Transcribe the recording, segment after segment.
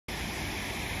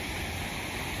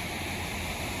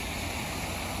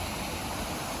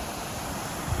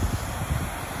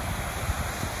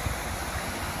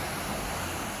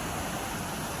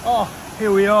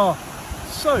Here we are.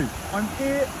 So, I'm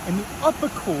here in the upper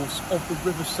course of the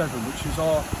River Severn, which is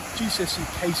our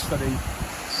GCSE case study.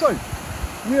 So,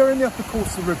 we are in the upper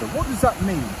course of the river. What does that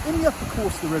mean? In the upper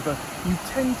course of the river, you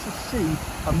tend to see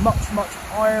a much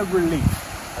higher relief.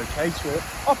 Okay, so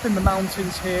we're up in the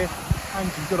mountains here, and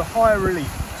you've got a higher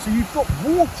relief. So you've got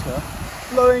water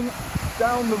flowing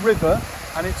down the river,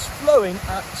 and it's flowing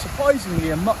at surprisingly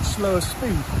a much slower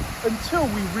speed until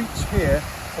we reach here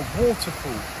a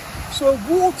waterfall. So a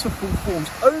waterfall forms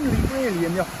only really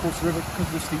in the upper course of the river because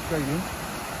of the steep gradient.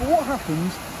 But what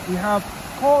happens, we have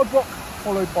hard rock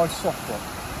followed by soft rock.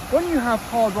 When you have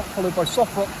hard rock followed by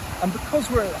soft rock, and because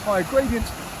we're at higher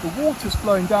gradients, the water's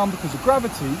flowing down because of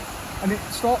gravity, and it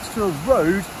starts to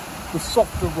erode the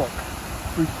softer rock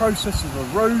through processes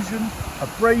of erosion,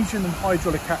 abrasion and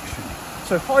hydraulic action.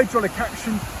 So hydraulic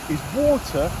action is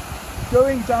water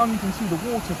going down. You can see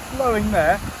the water flowing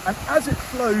there, and as it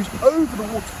flows over the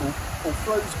waterfall or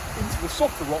flows into the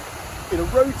softer rock, it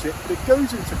erodes it, but it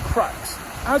goes into cracks.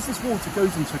 As this water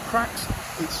goes into cracks,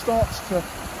 it starts to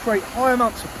create high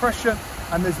amounts of pressure,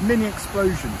 and there's mini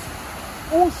explosions.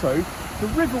 Also, the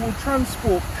river will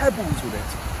transport pebbles with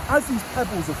it. As these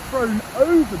pebbles are thrown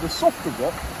over the softer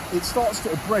rock, it starts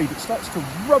to abrade, it starts to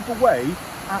rub away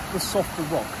at the softer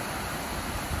rock.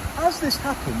 As this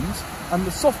happens, and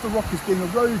the softer rock is being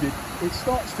eroded, it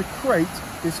starts to create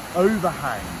this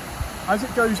overhang. As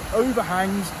it goes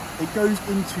overhangs, it goes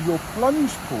into your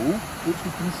plunge pool, which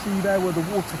you can see there where the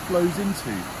water flows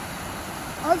into.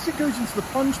 As it goes into the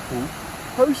plunge pool,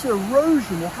 closer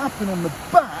erosion will happen on the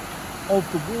back of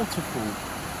the waterfall.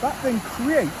 That then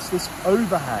creates this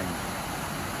overhang.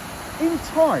 In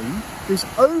time, this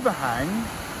overhang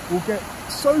will get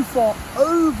so far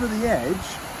over the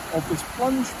edge of this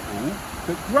plunge pool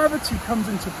that gravity comes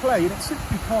into play, and it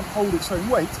simply can't hold its own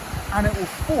weight, and it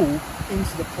will fall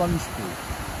into the plunge pool.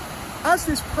 As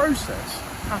this process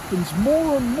happens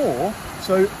more and more,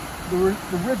 so the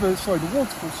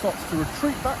waterfall starts to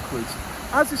retreat backwards.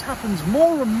 As this happens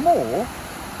more and more,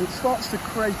 it starts to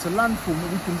create a landform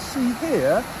that we can see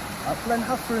here at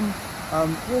Blaenhafren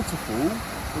waterfall.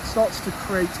 It starts to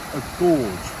create a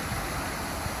gorge.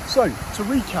 So, to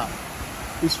recap,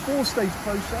 this four-stage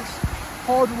process: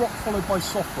 hard rock followed by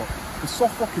soft rock. The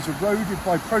soft rock is eroded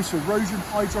by process of erosion,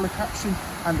 hydraulic action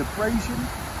and abrasion.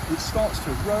 It starts to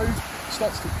erode,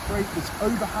 starts to create this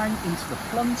overhang into the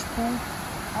plunge pool.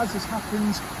 As this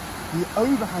happens, the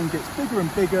overhang gets bigger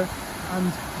and bigger, and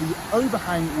the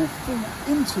overhang will fall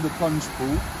into the plunge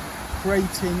pool,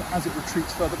 creating, as it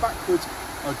retreats further backwards,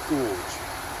 a gorge.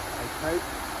 Okay,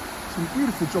 some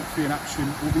beautiful geography in action.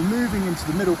 We'll be moving into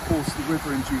the middle course of the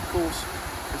river in due course.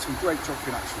 There's some great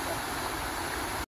geography in action there.